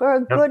 for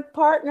a good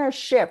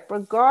partnership,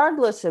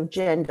 regardless of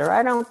gender.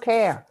 I don't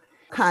care.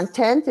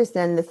 Content is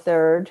then the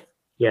third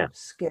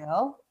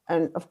skill.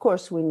 And of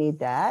course, we need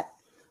that.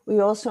 We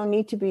also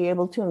need to be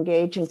able to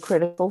engage in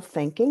critical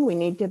thinking. We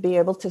need to be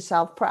able to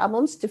solve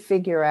problems, to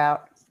figure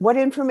out what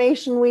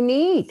information we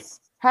need.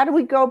 How do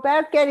we go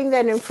about getting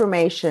that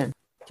information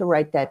to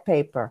write that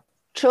paper?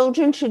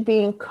 Children should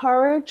be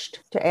encouraged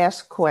to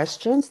ask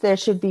questions. There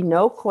should be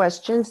no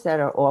questions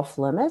that are off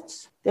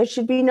limits. There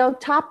should be no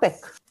topic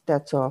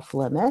that's off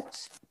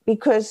limits,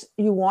 because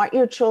you want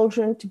your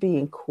children to be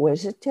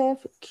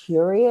inquisitive,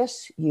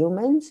 curious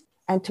humans,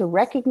 and to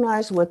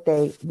recognize what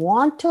they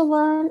want to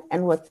learn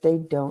and what they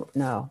don't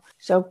know.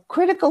 So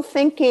critical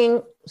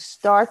thinking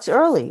starts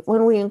early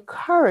when we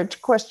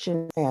encourage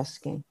question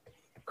asking.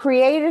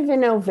 Creative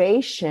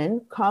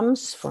innovation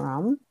comes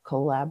from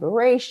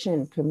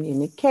collaboration,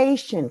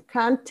 communication,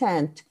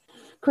 content.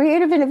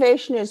 Creative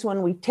innovation is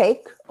when we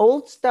take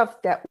old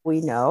stuff that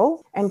we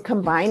know and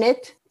combine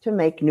it to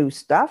make new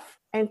stuff.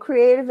 And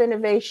creative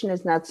innovation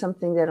is not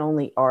something that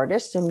only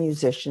artists and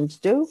musicians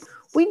do.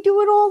 We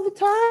do it all the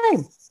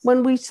time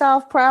when we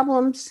solve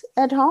problems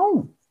at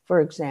home,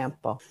 for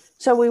example.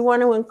 So we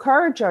want to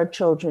encourage our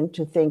children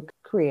to think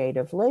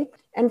creatively.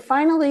 And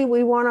finally,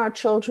 we want our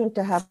children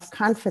to have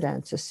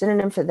confidence. A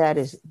synonym for that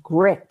is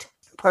grit,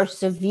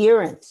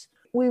 perseverance.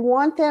 We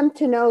want them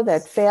to know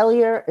that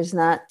failure is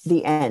not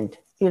the end.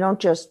 You don't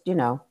just,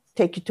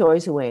 take your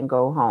toys away and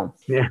go home.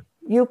 Yeah.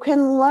 You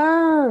can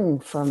learn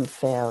from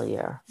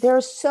failure. There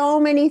are so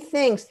many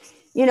things.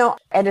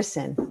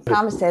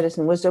 Thomas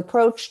Edison was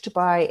approached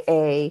by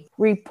a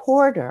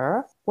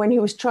reporter when he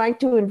was trying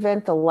to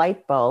invent the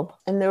light bulb.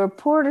 And the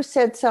reporter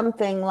said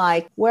something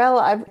like, well,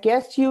 I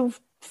guess you've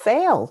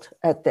failed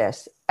at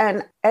this.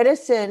 And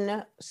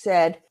Edison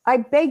said, I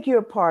beg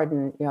your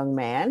pardon, young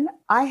man.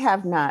 I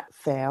have not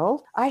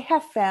failed. I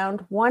have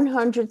found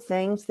 100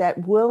 things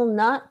that will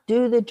not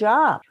do the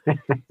job.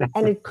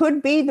 And it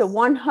could be the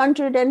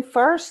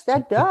 101st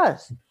that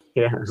does.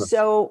 Yeah.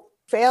 So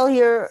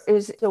failure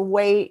is the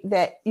way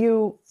that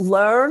you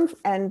learn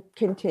and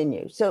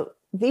continue. So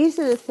these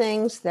are the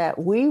things that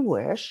we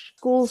wish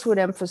schools would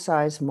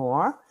emphasize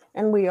more.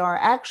 And we are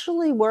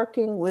actually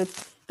working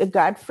with the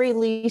Godfrey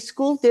Lee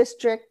School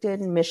District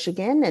in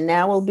Michigan, and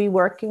now we'll be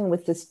working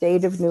with the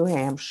state of New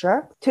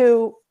Hampshire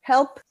to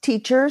help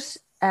teachers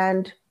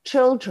and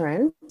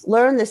children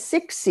learn the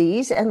 6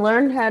 C's and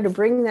learn how to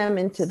bring them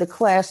into the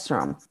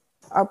classroom.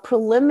 Our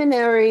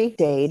preliminary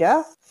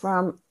data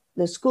from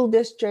the school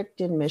district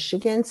in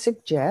Michigan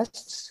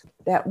suggests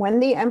that when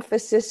the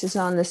emphasis is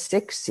on the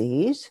 6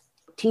 C's,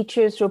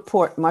 teachers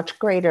report much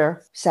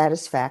greater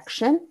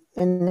satisfaction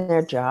in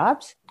their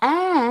jobs.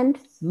 And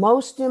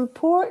most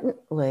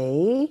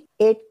importantly,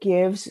 it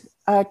gives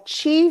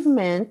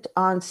achievement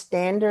on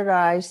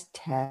standardized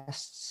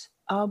tests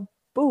a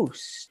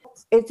boost.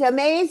 It's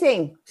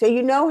amazing. So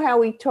you know how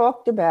we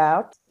talked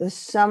about the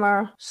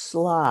summer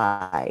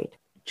slide.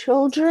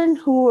 Children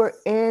who were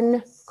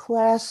in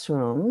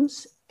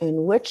classrooms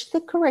in which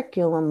the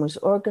curriculum was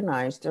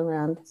organized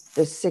around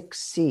the 6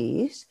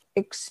 C's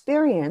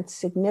experienced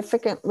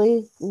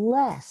significantly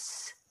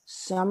less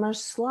summer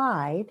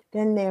slide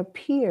than their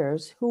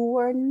peers who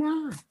were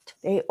not.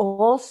 They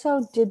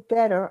also did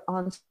better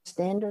on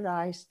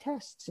standardized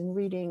tests in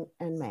reading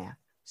and math.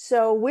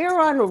 So we're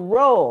on a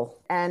roll,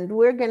 and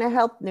we're going to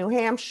help New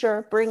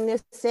Hampshire bring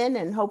this in,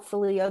 and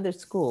hopefully other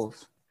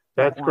schools.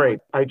 That's great.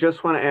 I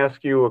just want to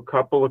ask you a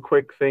couple of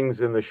quick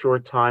things in the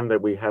short time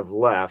that we have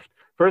left.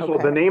 First of all,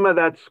 the name of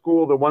that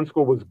school, the one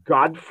school, was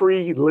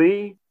Godfrey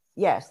Lee?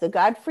 Yes, the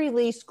Godfrey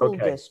Lee School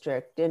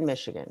District in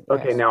Michigan.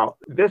 Okay, yes. Now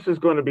this is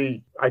going to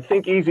be, I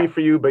think, easy for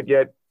you, but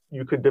yet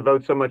you could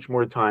devote so much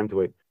more time to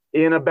it.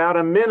 In about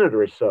a minute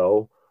or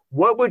so,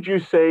 what would you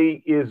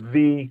say is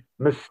the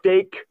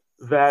mistake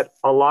that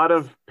a lot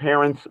of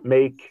parents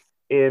make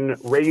in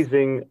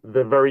raising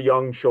the very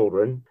young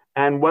children?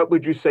 And what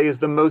would you say is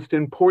the most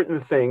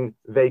important thing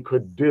they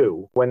could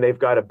do when they've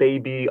got a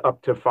baby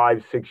up to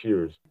 5, 6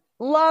 years?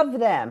 Love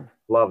them.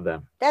 Love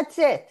them. That's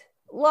it.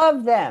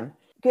 Love them.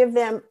 Give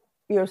them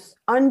your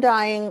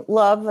undying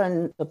love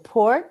and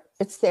support.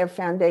 It's their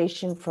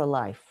foundation for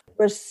life.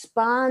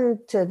 Respond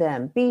to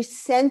them. Be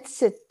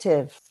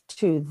sensitive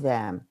to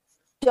them.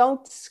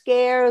 Don't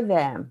scare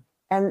them.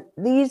 And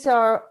these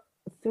are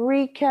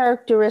 3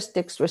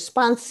 characteristics: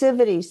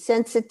 responsivity,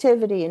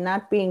 sensitivity, and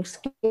not being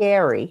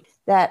scary,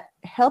 that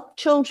help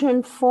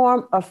children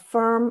form a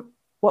firm,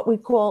 what we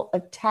call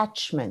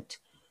attachment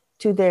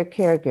to their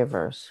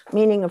caregivers,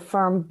 meaning a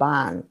firm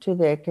bond to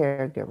their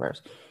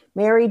caregivers.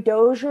 Mary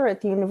Dozier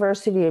at the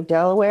University of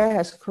Delaware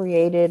has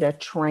created a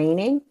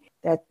training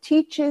that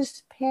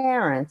teaches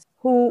parents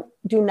who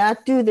do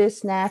not do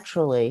this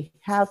naturally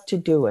how to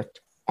do it.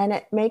 And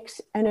it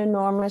makes an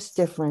enormous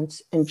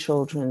difference in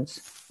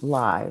children's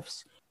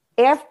lives.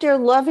 After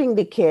loving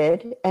the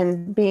kid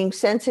and being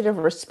sensitive,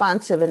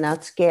 responsive, and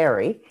not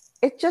scary,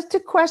 it's just a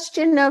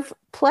question of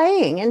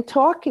playing and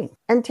talking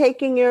and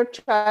taking your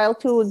child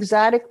to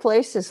exotic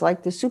places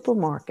like the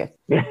supermarket.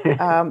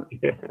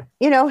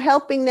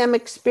 Helping them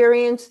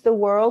experience the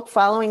world,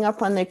 following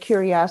up on their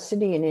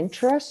curiosity and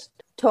interest,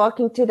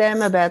 talking to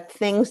them about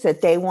things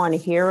that they want to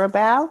hear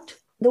about.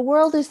 The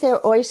world is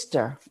their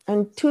oyster.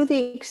 And to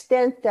the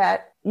extent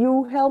that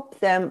you help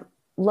them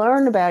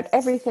learn about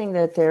everything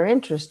that they're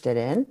interested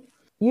in,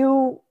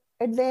 you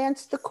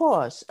advance the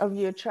cause of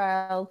your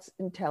child's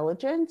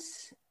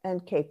intelligence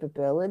and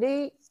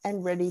capability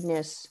and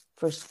readiness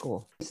for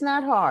school. It's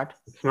not hard.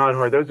 It's not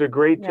hard. Those are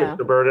great tips,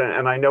 Roberta.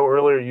 And I know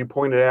earlier you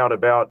pointed out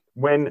about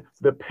when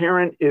the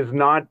parent is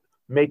not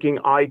making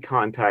eye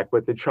contact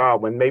with the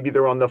child, when maybe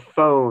they're on the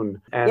phone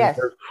and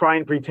they're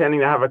pretending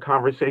to have a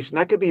conversation,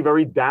 that could be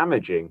very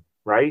damaging,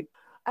 right?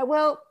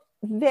 Well,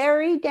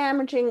 very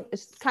damaging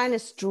is kind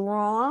of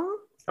strong.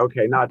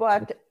 Okay,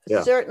 but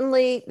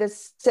certainly the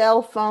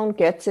cell phone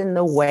gets in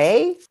the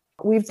way.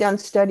 We've done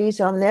studies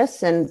on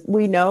this, and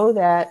we know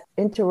that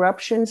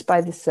interruptions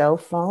by the cell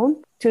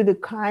phone to the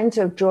kinds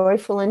of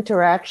joyful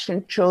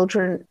interaction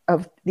children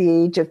of the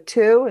age of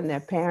 2 and their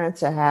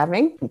parents are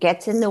having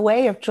gets in the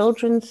way of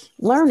children's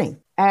learning.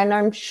 And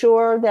I'm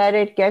sure that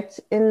it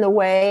gets in the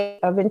way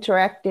of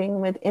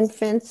interacting with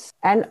infants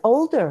and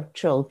older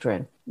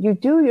children. You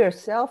do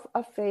yourself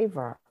a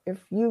favor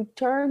if you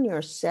turn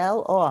your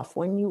cell off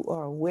when you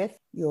are with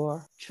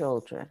your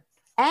children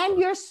and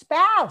your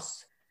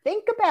spouse.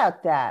 Think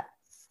about that.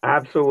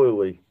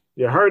 Absolutely.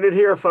 You heard it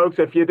here, folks.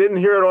 If you didn't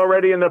hear it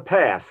already in the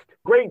past,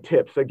 great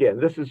tips. Again,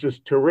 this is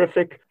just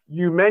terrific.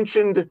 You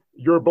mentioned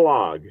your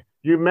blog.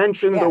 You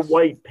mentioned the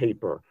white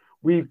paper.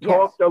 We've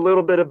talked a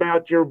little bit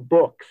about your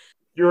books.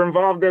 You're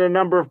involved in a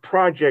number of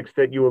projects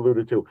that you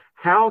alluded to.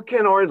 How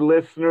can our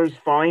listeners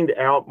find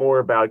out more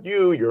about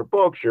you, your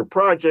books, your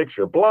projects,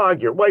 your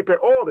blog, your white paper,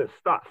 all this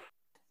stuff?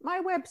 My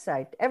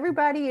website.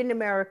 Everybody in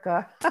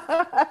America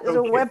has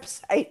a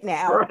website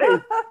now.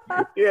 Right.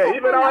 Yeah,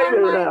 even I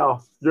do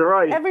now. You're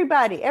right.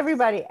 Everybody.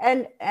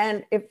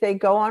 And if they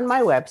go on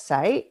my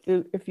website,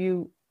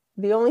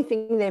 the only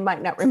thing they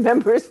might not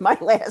remember is my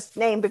last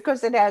name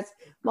because it has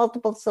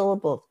multiple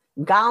syllables.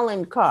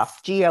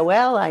 Golinkoff,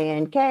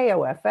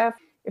 Golinkoff.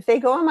 If they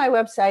go on my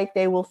website,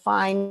 they will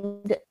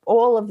find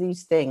all of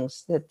these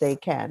things that they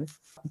can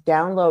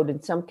download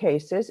in some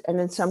cases, and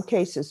in some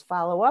cases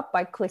follow up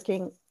by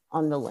clicking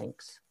on the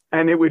links.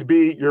 And it would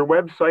be your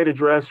website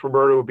address,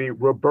 Roberta, would be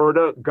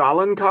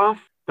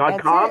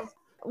robertagolinkoff.com?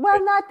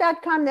 Well, not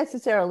 .com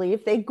necessarily.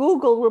 If they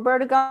Google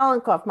Roberta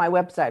Golinkoff, my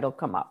website will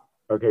come up.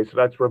 Okay, so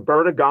that's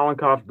Roberta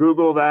Golinkoff.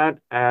 Google that,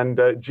 and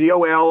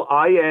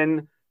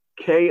Golinkoff.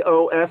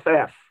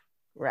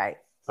 Right.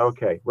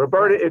 Okay.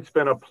 Roberta, it's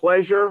been a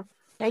pleasure.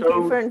 Thank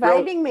you for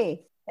inviting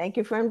me.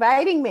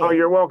 Oh,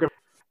 you're welcome.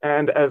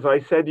 And as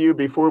I said to you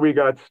before we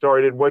got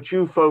started, what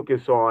you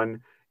focus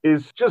on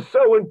is just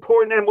so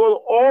important and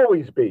will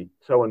always be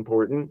so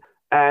important.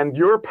 And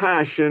your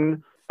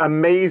passion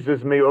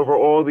amazes me over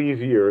all these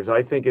years.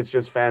 I think it's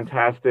just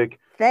fantastic.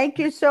 Thank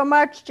you so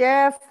much,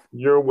 Jeff.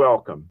 You're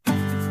welcome.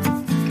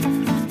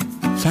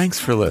 Thanks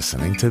for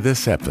listening to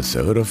this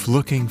episode of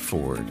Looking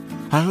Forward.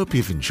 I hope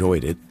you've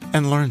enjoyed it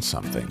and learned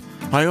something.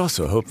 I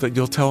also hope that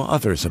you'll tell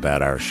others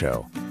about our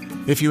show.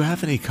 If you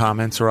have any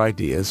comments or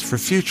ideas for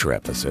future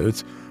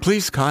episodes,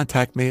 please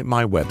contact me at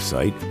my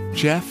website,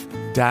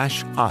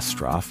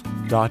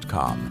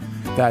 jeff-ostroff.com.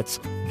 That's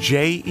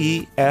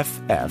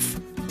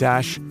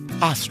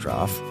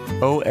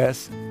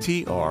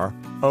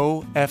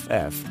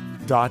JEFF-Ostroff,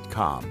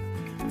 OSTROFF.com.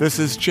 This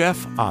is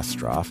Jeff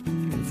Ostroff,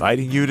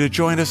 inviting you to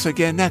join us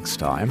again next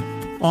time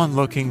on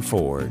Looking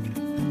Forward.